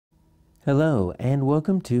Hello and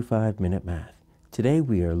welcome to 5-Minute Math. Today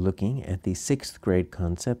we are looking at the 6th grade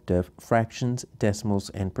concept of fractions,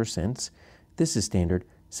 decimals, and percents. This is standard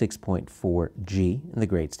 6.4G in the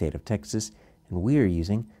great state of Texas, and we are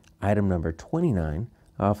using item number 29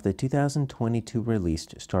 off the 2022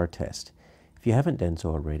 released STAAR test. If you haven't done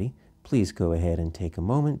so already, please go ahead and take a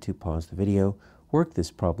moment to pause the video, work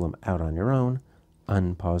this problem out on your own,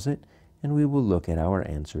 unpause it, and we will look at our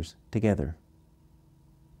answers together.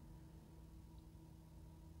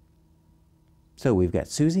 So we've got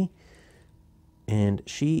Susie, and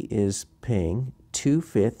she is paying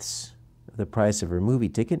 2/5 of the price of her movie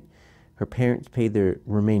ticket. Her parents paid the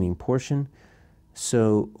remaining portion.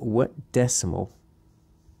 So what decimal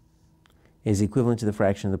is equivalent to the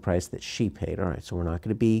fraction of the price that she paid? All right, so we're not going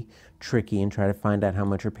to be tricky and try to find out how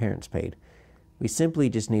much her parents paid. We simply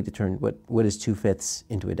just need to turn what is 2/5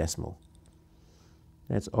 into a decimal.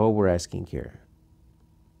 That's all we're asking here.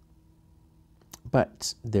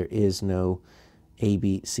 But there is no A,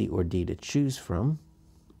 B, C, or D to choose from.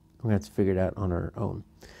 We're going to have to figure it out on our own.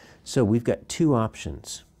 So we've got two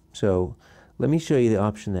options. So let me show you the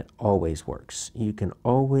option that always works. You can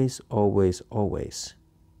always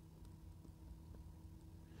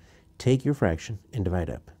take your fraction and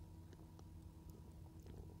divide up.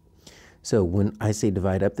 So when I say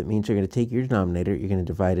divide up, that means you're going to take your denominator, you're going to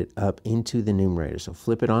divide it up into the numerator. So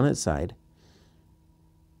flip it on its side.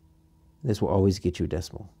 This will always get you a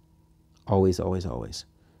decimal. Always.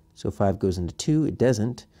 So 5 goes into 2. It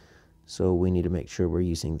doesn't. So we need to make sure we're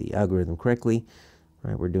using the algorithm correctly.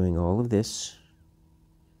 All right, we're doing all of this.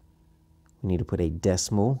 We need to put a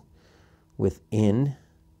decimal within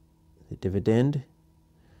the dividend,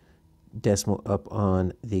 decimal up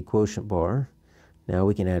on the quotient bar. Now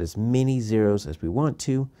we can add as many zeros as we want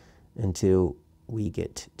to until we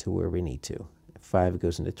get to where we need to. 5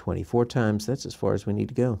 goes into 24 times. That's as far as we need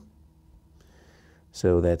to go.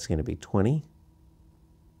 So that's going to be 20.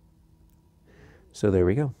 So there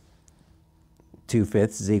we go.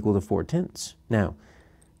 2/5 is equal to 4/10. Now,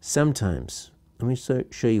 sometimes, let me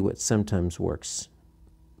show you what sometimes works.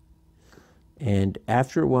 And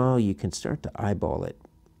after a while, you can start to eyeball it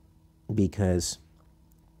because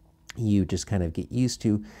you just kind of get used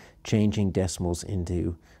to changing decimals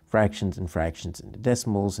into fractions and fractions into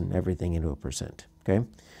decimals and everything into a percent. Okay?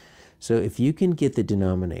 So if you can get the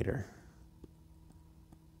denominator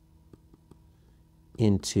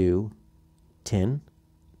into 10,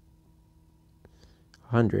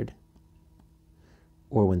 100,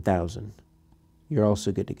 or 1,000, you're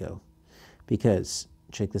also good to go. Because,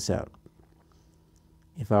 check this out,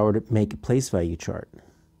 if I were to make a place value chart,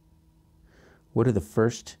 what are the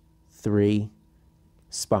first 3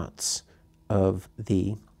 spots of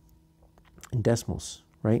the decimals,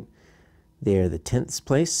 right? They are the 10ths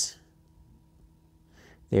place,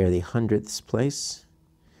 they are the 100ths place,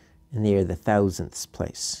 and they are the 1,000ths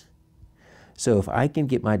place. So if I can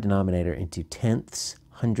get my denominator into 10ths,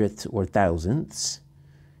 100ths, or 1,000ths,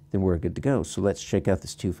 then we're good to go. So let's check out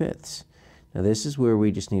this 2/5. Now this is where we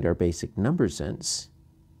just need our basic number sense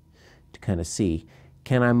to kind of see,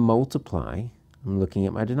 can I multiply, I'm looking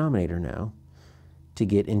at my denominator now, to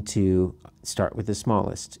get into, start with the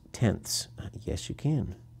smallest, tenths. Yes, you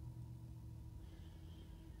can.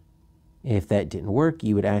 If that didn't work,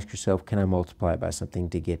 you would ask yourself, can I multiply by something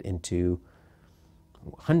to get into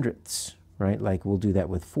hundredths, right? Like we'll do that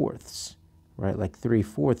with fourths, right? Like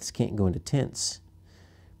 3/4 can't go into tenths.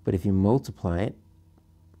 But if you multiply it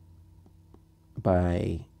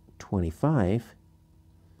by 25,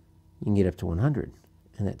 you can get up to 100,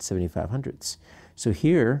 and that's 75 hundredths. So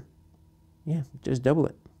here, yeah, just double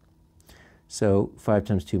it. So 5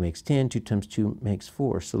 times 2 makes 10, 2 times 2 makes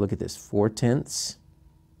 4. So look at this, 4/10.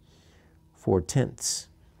 4/10.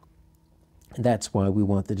 And that's why we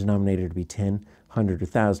want the denominator to be 10, 100, or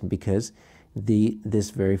 1,000, because this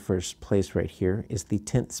very first place right here is the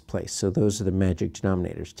 10ths place. So those are the magic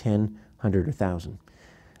denominators, 10, 100, or 1,000.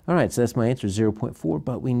 All right, so that's my answer, 0.4,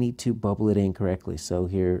 but we need to bubble it in correctly. So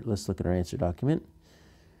here, let's look at our answer document.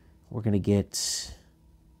 We're going to get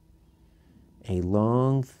a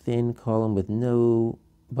long, thin column with no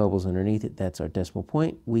bubbles underneath it. That's our decimal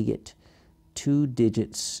point. We get 2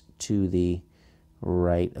 digits to the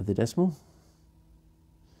right of the decimal.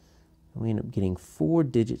 We end up getting 4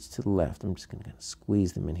 digits to the left. I'm just going to kind of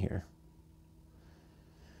squeeze them in here.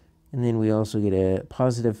 And then we also get a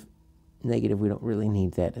positive, negative. We don't really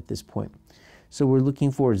need that at this point. So we're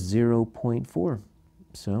looking for 0.4.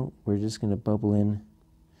 So we're just going to bubble in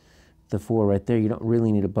the 4 right there. You don't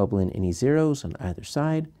really need to bubble in any zeros on either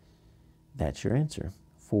side. That's your answer,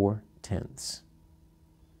 4/10.